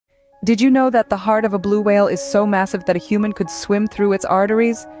Did you know that the heart of a blue whale is so massive that a human could swim through its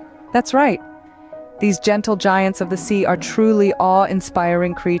arteries? That's right. These gentle giants of the sea are truly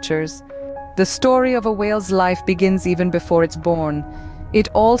awe-inspiring creatures. The story of a whale's life begins even before it's born. It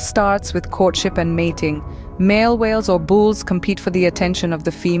all starts with courtship and mating. Male whales or bulls compete for the attention of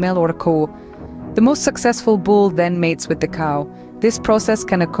the female or cow. The most successful bull then mates with the cow. This process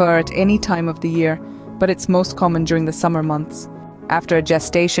can occur at any time of the year, but it's most common during the summer months. After a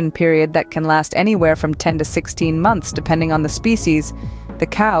gestation period that can last anywhere from 10 to 16 months depending on the species, the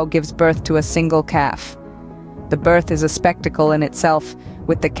cow gives birth to a single calf. The birth is a spectacle in itself,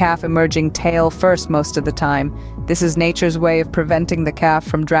 with the calf emerging tail first most of the time. This is nature's way of preventing the calf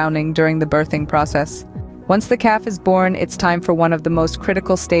from drowning during the birthing process. Once the calf is born, it's time for one of the most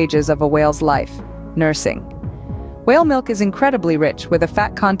critical stages of a whale's life: nursing. Whale milk is incredibly rich, with a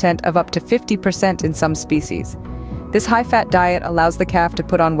fat content of up to 50% in some species. This high-fat diet allows the calf to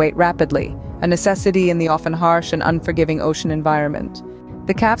put on weight rapidly, a necessity in the often harsh and unforgiving ocean environment.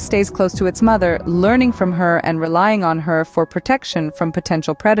 The calf stays close to its mother, learning from her and relying on her for protection from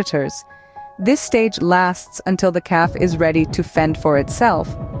potential predators. This stage lasts until the calf is ready to fend for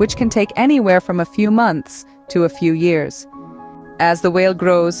itself, which can take anywhere from a few months to a few years. As the whale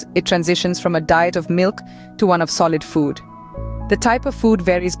grows, it transitions from a diet of milk to one of solid food. The type of food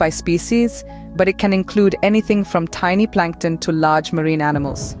varies by species, but it can include anything from tiny plankton to large marine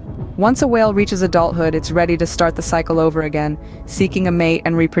animals. Once a whale reaches adulthood, it's ready to start the cycle over again, seeking a mate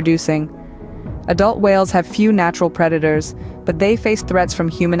and reproducing. Adult whales have few natural predators, but they face threats from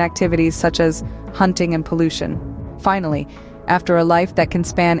human activities such as hunting and pollution. Finally, after a life that can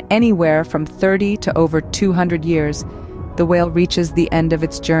span anywhere from 30 to over 200 years, the whale reaches the end of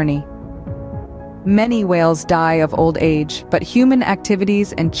its journey. Many whales die of old age, but human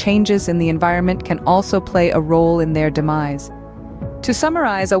activities and changes in the environment can also play a role in their demise. To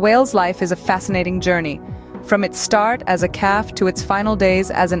summarize, a whale's life is a fascinating journey, from its start as a calf to its final days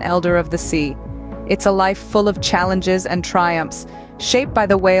as an elder of the sea. It's a life full of challenges and triumphs, shaped by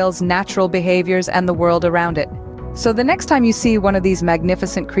the whale's natural behaviors and the world around it. So the next time you see one of these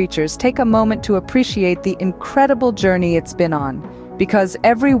magnificent creatures, take a moment to appreciate the incredible journey it's been on, because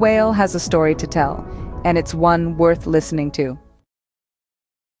every whale has a story to tell, and it's one worth listening to.